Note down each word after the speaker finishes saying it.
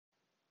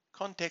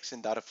Context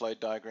and data flow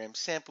diagram,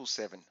 sample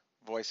 7,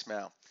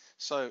 voicemail.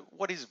 So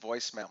what is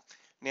voicemail?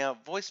 Now,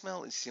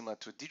 voicemail is similar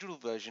to a digital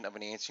version of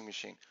an answering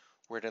machine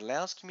where it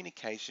allows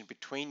communication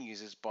between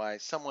users by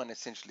someone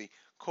essentially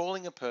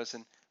calling a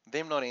person,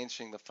 them not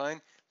answering the phone,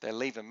 they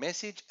leave a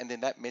message, and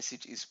then that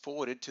message is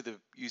forwarded to the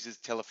user's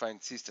telephone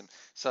system.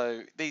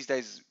 So these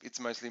days it's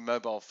mostly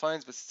mobile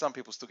phones, but some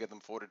people still get them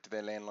forwarded to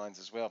their landlines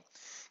as well.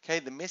 Okay,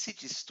 the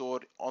message is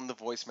stored on the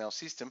voicemail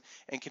system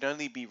and can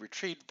only be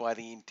retrieved by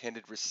the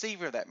intended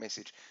receiver of that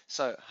message.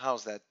 So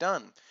how's that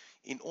done?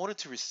 In order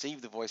to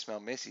receive the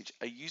voicemail message,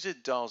 a user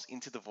dials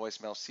into the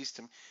voicemail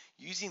system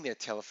using their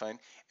telephone,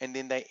 and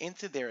then they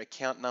enter their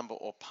account number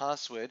or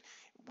password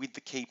with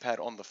the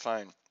keypad on the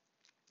phone.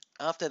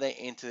 After they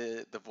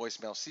enter the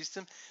voicemail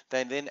system,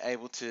 they're then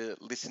able to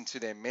listen to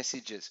their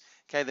messages.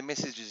 Okay, the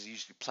messages are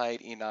usually played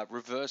in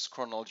reverse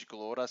chronological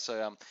order.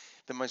 So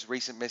the most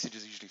recent message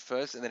is usually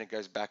first, and then it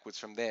goes backwards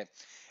from there.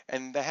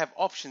 And they have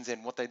options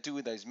in what they do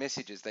with those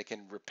messages. They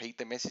can repeat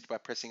the message by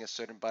pressing a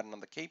certain button on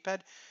the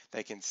keypad.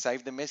 They can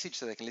save the message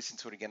so they can listen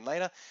to it again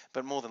later.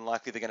 But more than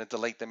likely, they're going to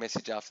delete the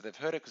message after they've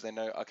heard it because they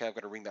know, okay, I've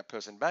got to ring that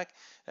person back.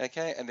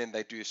 Okay, and then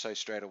they do so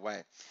straight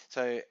away.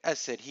 So as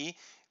said here,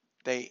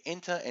 they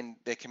enter and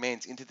their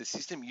commands into the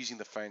system using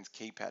the phone's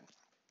keypad.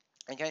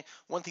 Okay,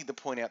 one thing to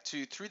point out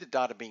too, through the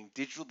data being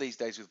digital these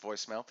days with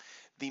voicemail,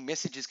 the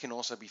messages can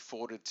also be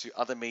forwarded to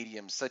other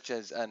mediums such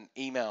as an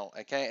email,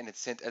 okay, and it's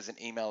sent as an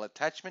email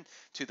attachment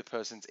to the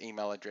person's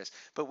email address.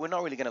 But we're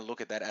not really going to look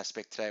at that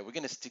aspect today. We're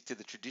going to stick to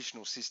the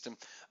traditional system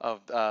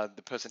of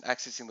the person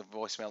accessing the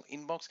voicemail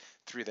inbox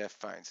through their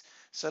phones.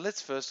 So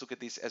let's first look at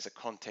this as a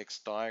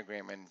context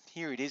diagram, and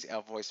here it is,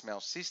 our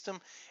voicemail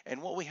system.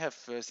 And what we have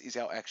first is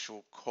our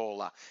actual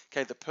caller,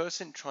 okay, the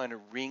person trying to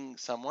ring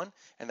someone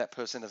and that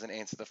person doesn't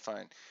answer the phone.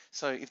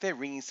 So if they're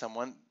ringing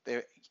someone,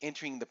 they're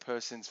entering the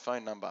person's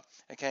phone number,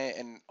 okay,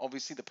 and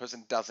obviously the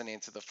person doesn't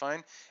answer the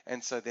phone,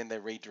 and so then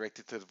they're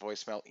redirected to the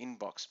voicemail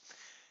inbox.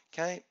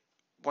 Okay,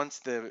 once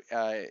the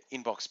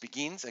inbox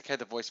begins, okay,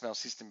 the voicemail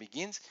system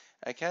begins,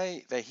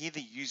 okay, they hear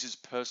the user's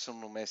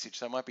personal message.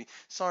 So it might be,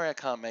 sorry, I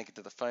can't make it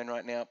to the phone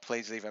right now,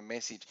 please leave a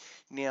message.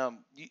 Now,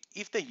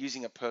 if they're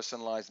using a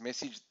personalized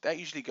message, that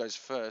usually goes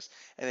first,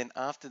 and then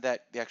after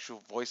that, the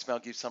actual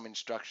voicemail gives some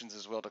instructions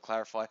as well to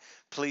clarify,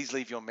 please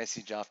leave your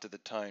message after the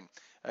tone.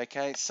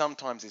 Okay,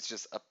 sometimes it's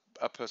just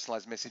a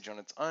personalized message on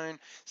its own.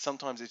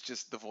 Sometimes it's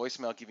just the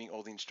voicemail giving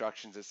all the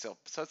instructions itself.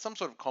 So it's some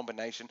sort of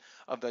combination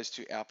of those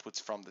two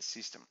outputs from the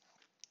system.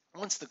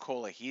 Once the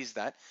caller hears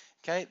that,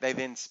 okay, they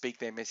then speak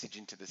their message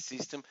into the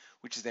system,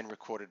 which is then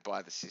recorded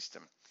by the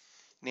system.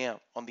 Now,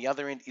 on the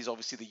other end is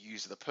obviously the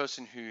user, the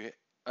person who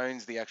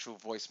owns the actual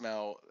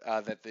voicemail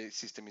that the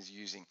system is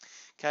using.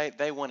 Okay,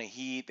 they want to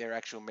hear their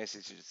actual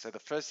messages. So the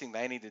first thing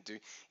they need to do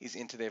is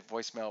enter their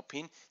voicemail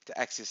PIN to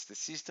access the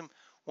system.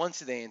 Once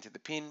they enter the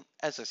PIN,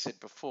 as I said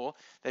before,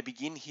 they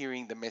begin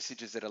hearing the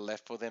messages that are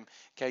left for them.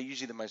 Okay,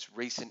 usually the most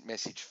recent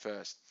message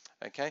first.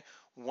 Okay,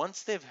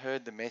 once they've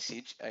heard the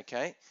message,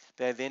 okay,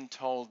 they're then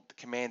told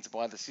commands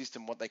by the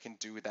system what they can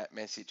do with that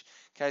message.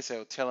 Okay, so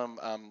it'll tell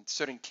them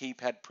certain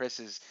keypad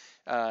presses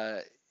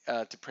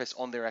to press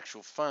on their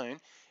actual phone,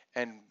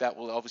 and that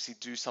will obviously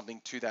do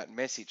something to that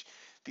message.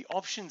 The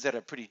options that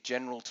are pretty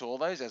general to all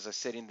those, as I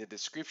said in the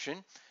description,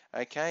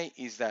 okay,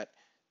 is that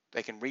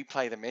they can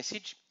replay the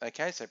message,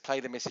 okay, so play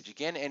the message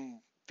again, and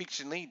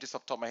fictionally, just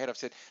off the top of my head, I've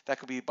said that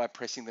could be by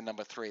pressing the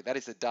number 3. That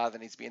is the data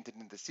that needs to be entered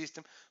into the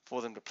system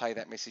for them to play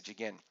that message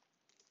again.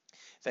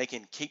 They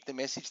can keep the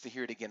message to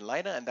hear it again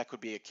later, and that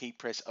could be a key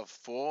press of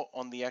 4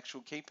 on the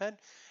actual keypad.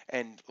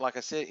 And like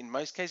I said, in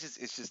most cases,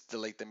 it's just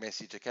delete the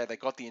message. Okay, they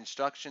got the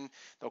instruction,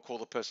 they'll call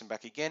the person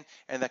back again,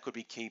 and that could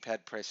be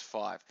keypad press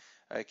 5.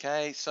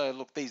 Okay, so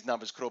look, these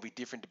numbers could all be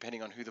different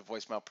depending on who the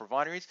voicemail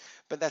provider is,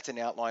 but that's an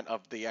outline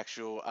of the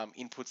actual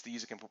inputs the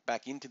user can put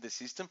back into the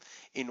system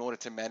in order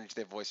to manage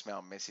their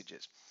voicemail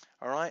messages.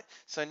 All right,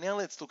 so now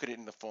let's look at it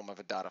in the form of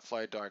a data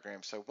flow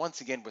diagram. So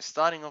once again, we're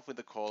starting off with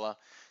the caller.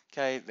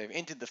 Okay, they've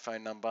entered the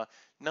phone number,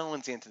 no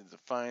one's entered the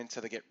phone, so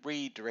they get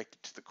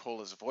redirected to the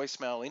caller's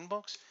voicemail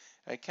inbox.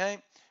 Okay,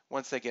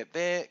 once they get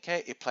there,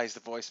 okay, it plays the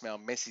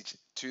voicemail message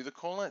to the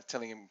caller,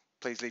 telling him,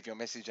 please leave your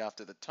message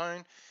after the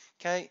tone.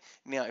 Okay,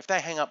 now if they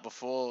hang up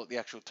before the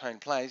actual tone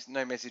plays,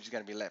 no message is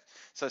going to be left.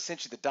 So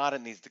essentially the data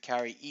needs to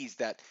carry is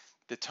that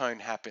the tone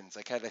happens.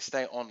 Okay, they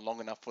stay on long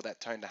enough for that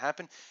tone to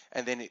happen,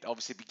 and then it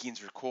obviously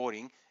begins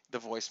recording the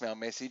voicemail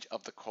message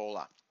of the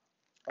caller.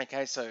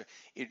 Okay, so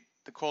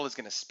the caller's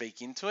going to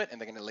speak into it, and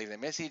they're going to leave their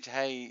message.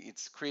 Hey,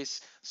 it's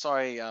Chris.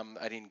 Sorry, I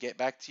didn't get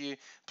back to you.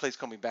 Please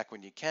call me back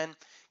when you can.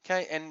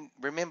 Okay, and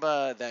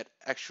remember that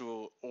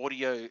actual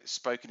audio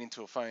spoken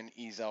into a phone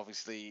is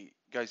obviously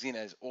goes in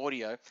as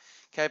audio,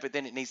 okay, but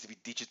then it needs to be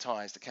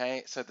digitized,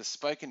 okay? So the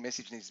spoken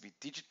message needs to be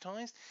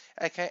digitized,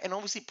 okay, and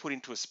obviously put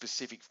into a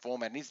specific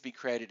format. It needs to be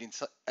created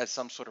as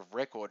some sort of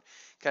record,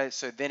 okay,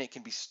 so then it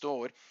can be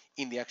stored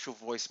in the actual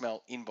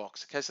voicemail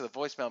inbox, okay? So the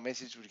voicemail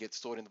message would get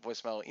stored in the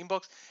voicemail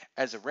inbox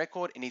as a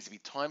record. It needs to be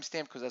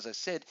timestamped because, as I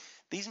said,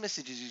 these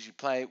messages usually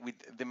play with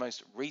the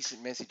most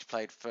recent message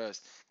played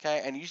first,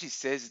 okay, and it usually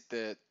says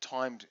the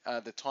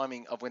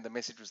timing of when the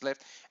message was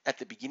left at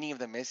the beginning of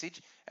the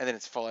message, and then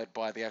it's followed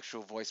by the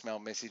actual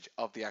voicemail message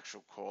of the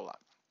actual caller.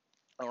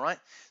 All right,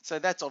 so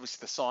that's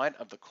obviously the side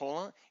of the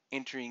caller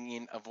entering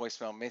in a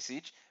voicemail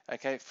message,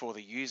 okay, for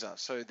the user.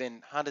 So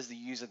then how does the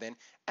user then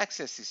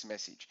access this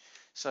message?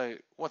 So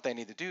what they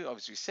need to do,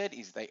 obviously we said,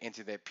 is they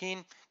enter their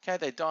PIN, okay,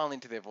 they dial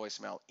into their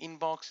voicemail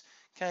inbox,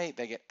 okay,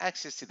 they get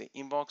access to the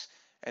inbox,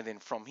 and then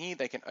from here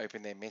they can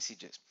open their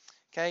messages.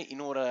 Okay, in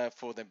order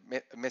for the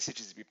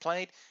messages to be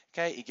played,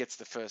 okay, it gets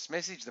the first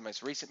message, the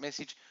most recent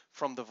message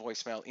from the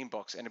voicemail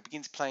inbox, and it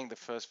begins playing the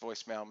first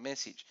voicemail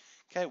message.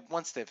 Okay,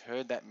 once they've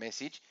heard that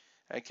message,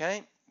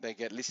 okay, they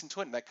get listened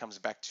to it and that comes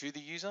back to the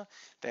user.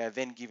 They are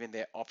then given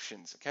their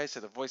options. Okay,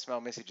 so the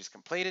voicemail message is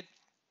completed.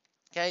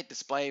 Okay,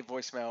 display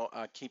voicemail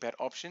keypad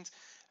options.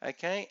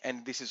 Okay,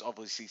 and this is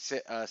obviously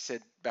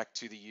said back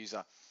to the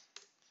user.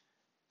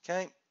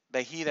 Okay,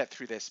 they hear that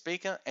through their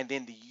speaker, and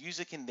then the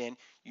user can then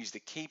use the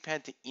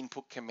keypad to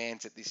input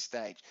commands at this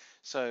stage.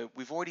 So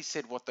we've already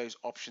said what those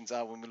options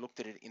are when we looked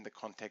at it in the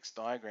context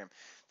diagram.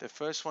 The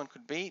first one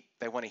could be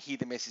they want to hear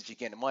the message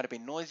again. It might have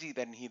been noisy,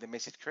 they didn't hear the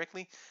message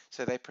correctly,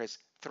 so they press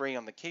 3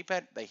 on the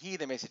keypad, they hear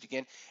the message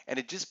again, and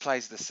it just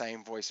plays the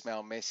same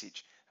voicemail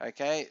message.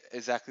 Okay,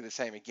 exactly the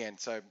same again.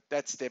 So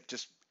that step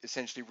just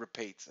essentially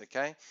repeats,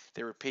 okay?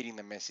 They're repeating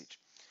the message.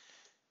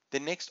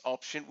 The next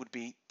option would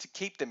be to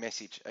keep the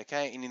message,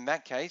 okay? And in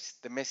that case,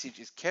 the message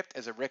is kept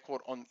as a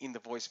record in the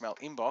voicemail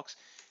inbox,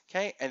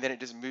 okay? And then it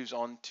just moves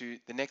on to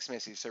the next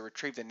message. So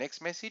retrieve the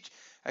next message,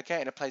 okay?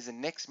 And it plays the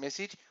next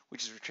message,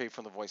 which is retrieved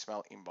from the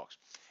voicemail inbox.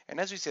 And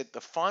as we said, the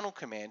final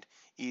command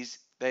is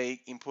they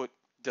input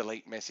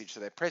delete message. So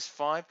they press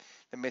 5,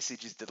 the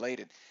message is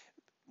deleted.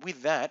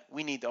 With that,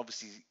 we need to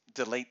obviously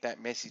delete that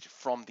message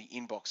from the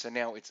inbox. So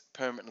now it's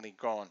permanently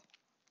gone.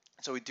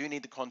 So we do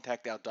need to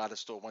contact our data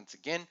store once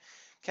again,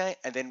 okay?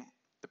 And then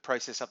the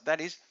process of that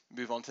is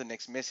move on to the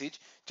next message,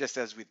 just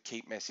as with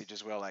keep message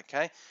as well,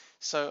 okay?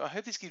 So I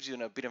hope this gives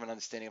you a bit of an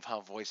understanding of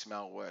how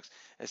voicemail works.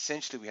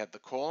 Essentially, we have the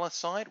caller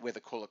side where the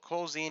caller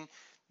calls in,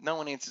 no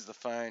one answers the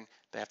phone,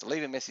 they have to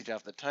leave a message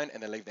after the tone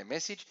and they leave their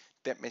message.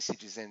 That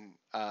message is then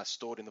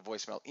stored in the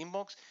voicemail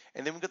inbox.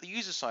 And then we've got the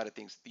user side of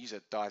things. The user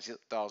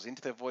dials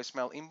into their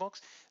voicemail inbox,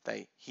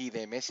 they hear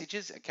their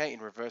messages, okay, in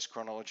reverse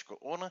chronological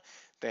order.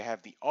 They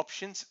have the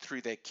options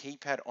through their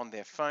keypad on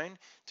their phone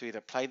to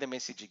either play the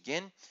message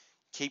again,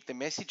 keep the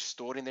message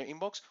stored in their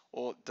inbox,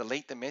 or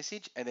delete the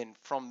message, and then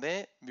from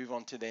there, move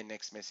on to their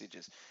next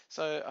messages.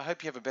 So I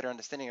hope you have a better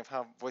understanding of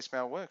how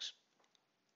voicemail works.